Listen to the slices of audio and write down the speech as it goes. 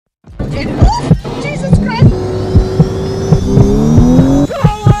Jesus Christ!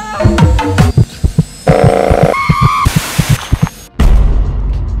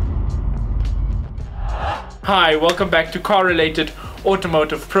 Hi, welcome back to Car-Related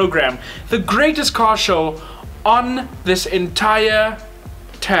Automotive Program, the greatest car show on this entire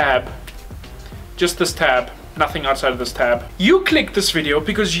tab. Just this tab, nothing outside of this tab. You clicked this video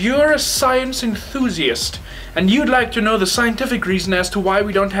because you're a science enthusiast and you'd like to know the scientific reason as to why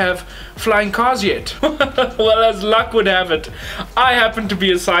we don't have flying cars yet. Well, as luck would have it, I happen to be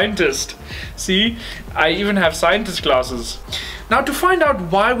a scientist. See, I even have scientist glasses. Now, to find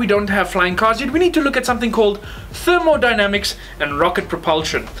out why we don't have flying cars yet, we need to look at something called thermodynamics and rocket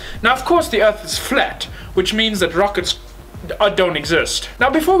propulsion. Now, of course, the Earth is flat, which means that rockets don't exist. Now,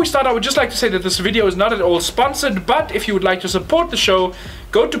 before we start, I would just like to say that this video is not at all sponsored, but if you would like to support the show,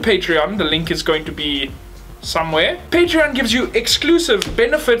 go to Patreon. The link is going to be somewhere. Patreon gives you exclusive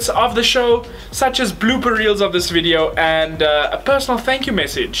benefits of the show, such as blooper reels of this video and a personal thank you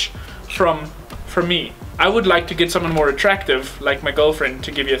message from me. I would like to get someone more attractive, like my girlfriend,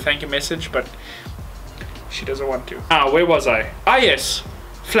 to give you a thank you message, but she doesn't want to. Where was I? Yes,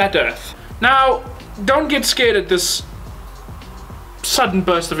 flat Earth. Now, don't get scared at this sudden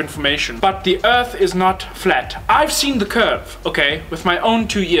burst of information, but the Earth is not flat. I've seen the curve, okay? With my own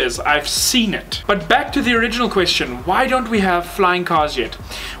 2 ears, I've seen it. But back to the original question, why don't we have flying cars yet?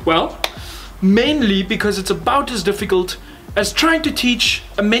 Well, mainly because it's about as difficult as trying to teach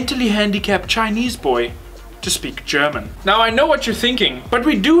a mentally handicapped Chinese boy to speak German. Now, I know what you're thinking, but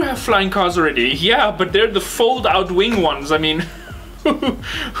we do have flying cars already. Yeah, but they're the fold-out wing ones. I mean,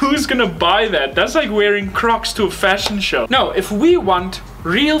 who's gonna buy that? That's like wearing Crocs to a fashion show. No, if we want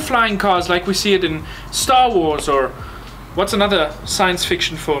real flying cars like we see it in Star Wars, or what's another science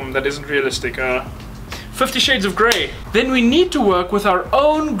fiction film that isn't realistic? 50 Shades of Grey. Then we need to work with our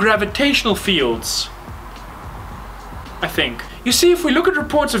own gravitational fields, I think. You see, if we look at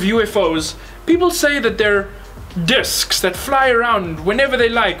reports of UFOs, people say that they're discs that fly around whenever they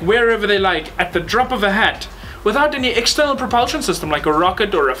like, wherever they like, at the drop of a hat, without any external propulsion system like a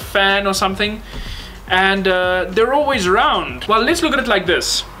rocket or a fan or something. And they're always around. Well, let's look at it like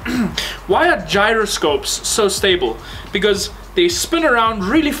this. Why are gyroscopes so stable? Because they spin around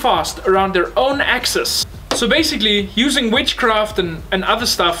really fast around their own axis. So basically, using witchcraft and other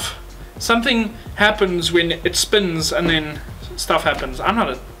stuff, something happens when it spins and then stuff happens. I'm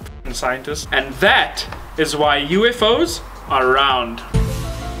not a scientist. And that is why UFOs are around.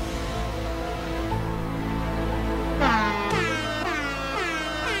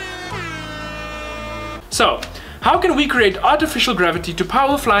 So, how can we create artificial gravity to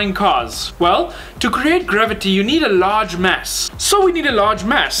power flying cars? Well, to create gravity you need a large mass. So we need a large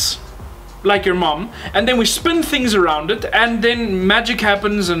mass, like your mom, and then we spin things around it, and then magic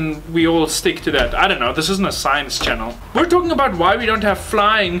happens and we all stick to that. I don't know, this isn't a science channel. We're talking about why we don't have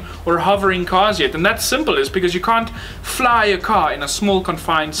flying or hovering cars yet, and that's simple. Is because you can't fly a car in a small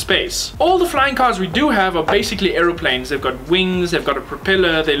confined space. All the flying cars we do have are basically aeroplanes. They've got wings, they've got a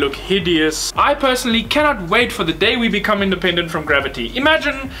propeller, they look hideous. I personally cannot wait for the day we become independent from gravity.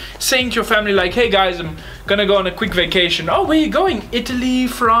 Imagine saying to your family like, hey guys, I'm gonna go on a quick vacation. Oh, where are you going? Italy,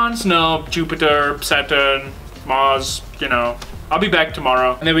 France? No, Jupiter, Saturn, Mars, you know. I'll be back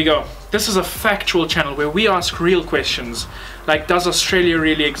tomorrow. And there we go. This is a factual channel where we ask real questions. Like, does Australia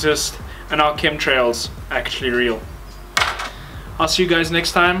really exist? And are chemtrails actually real? I'll see you guys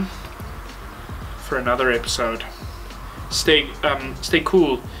next time for another episode. Stay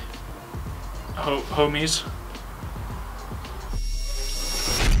cool, homies.